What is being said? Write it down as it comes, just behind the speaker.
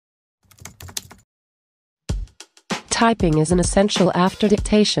typing is an essential after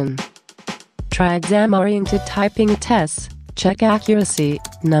dictation. Try exam-oriented typing tests, check accuracy,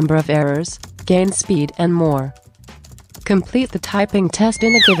 number of errors, gain speed and more. Complete the typing test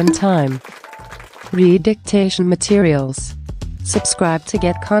in a given time. Read dictation materials. Subscribe to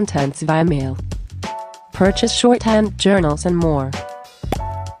get contents via mail. Purchase shorthand journals and more.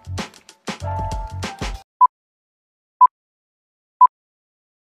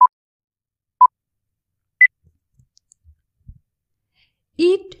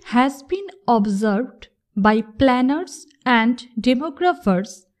 It has been observed by planners and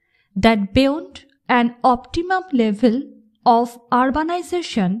demographers that beyond an optimum level of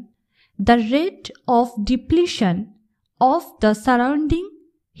urbanization, the rate of depletion of the surrounding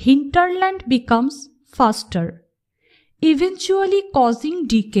hinterland becomes faster, eventually causing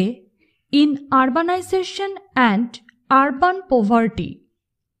decay in urbanization and urban poverty.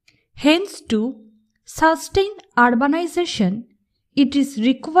 Hence, to sustain urbanization, it is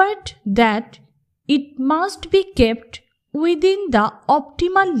required that it must be kept within the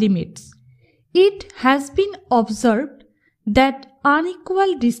optimal limits. It has been observed that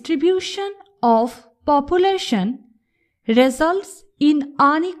unequal distribution of population results in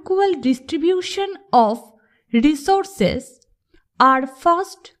unequal distribution of resources are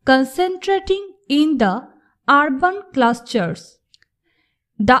first concentrating in the urban clusters.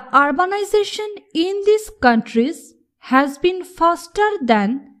 The urbanization in these countries has been faster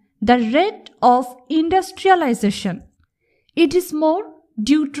than the rate of industrialization. It is more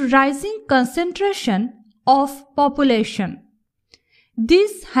due to rising concentration of population.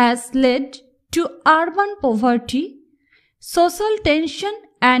 This has led to urban poverty, social tension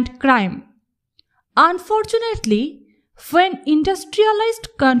and crime. Unfortunately, when industrialized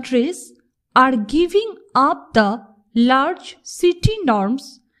countries are giving up the large city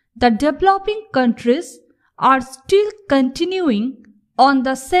norms, the developing countries are still continuing on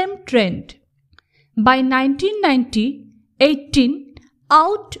the same trend. By 1990, 18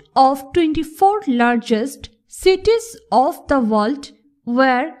 out of 24 largest cities of the world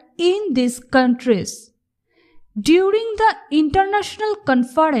were in these countries. During the International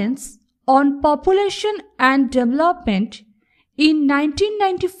Conference on Population and Development in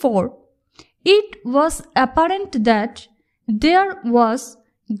 1994, it was apparent that there was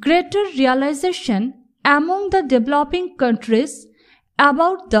greater realization among the developing countries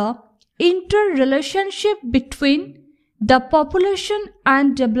about the interrelationship between the population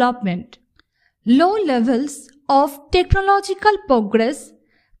and development. Low levels of technological progress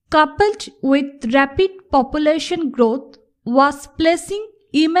coupled with rapid population growth was placing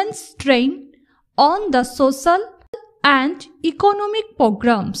immense strain on the social and economic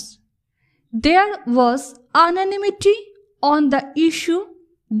programs. There was unanimity on the issue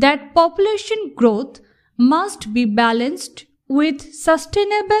that population growth must be balanced with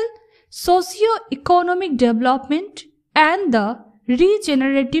sustainable socio-economic development and the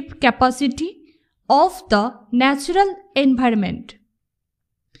regenerative capacity of the natural environment.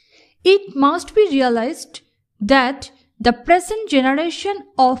 It must be realized that the present generation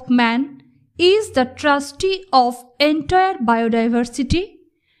of man is the trustee of entire biodiversity.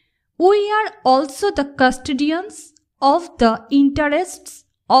 We are also the custodians of the interests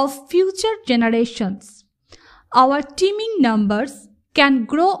of future generations. Our teeming numbers can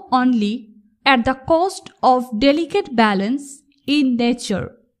grow only at the cost of delicate balance in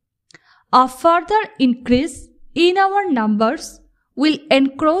nature. A further increase in our numbers will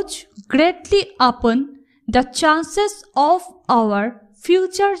encroach greatly upon the chances of our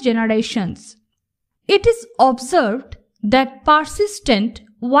future generations. It is observed that persistent,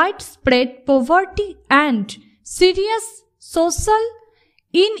 widespread poverty and serious social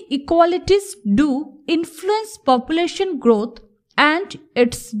inequalities do influence population growth and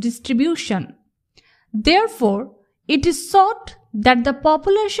its distribution. Therefore, it is sought that the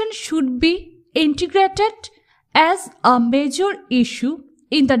population should be integrated as a major issue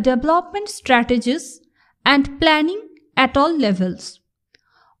in the development strategies and planning at all levels.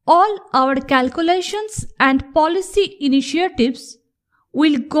 All our calculations and policy initiatives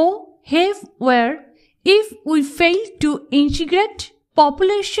will go haywire if we fail to integrate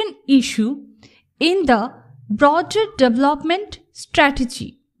population issue in the broader development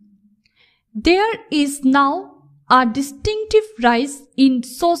strategy. There is now a distinctive rise in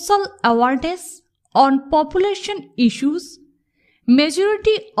social awareness on population issues.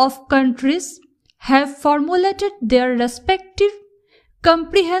 Majority of countries have formulated their respective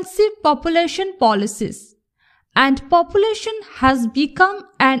comprehensive population policies, and population has become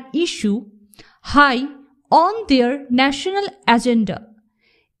an issue high on their national agenda.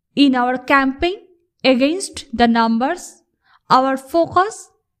 In our campaign, against the numbers, our focus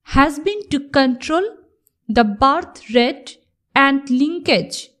has been to control the birth rate and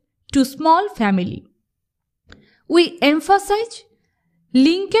linkage to small family. We emphasize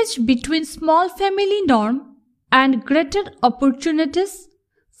linkage between small family norm and greater opportunities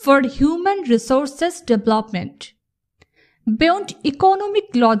for human resources development. Beyond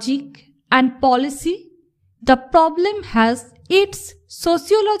economic logic and policy, the problem has its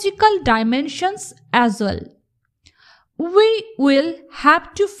sociological dimensions as well. We will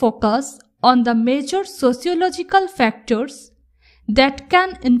have to focus on the major sociological factors that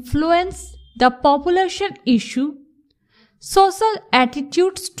can influence the population issue. Social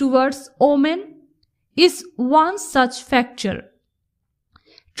attitudes towards women is one such factor.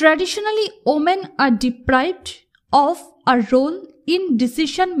 Traditionally, women are deprived of a role in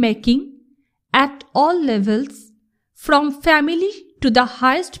decision making at all levels, from family to the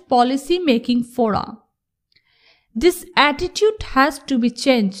highest policy making fora. This attitude has to be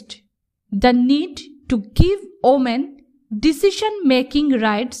changed. The need to give women decision-making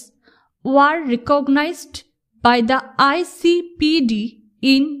rights were recognized by the ICPD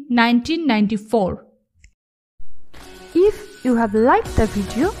in 1994. If you have liked the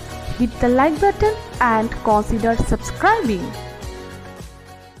video, hit the like button and consider subscribing.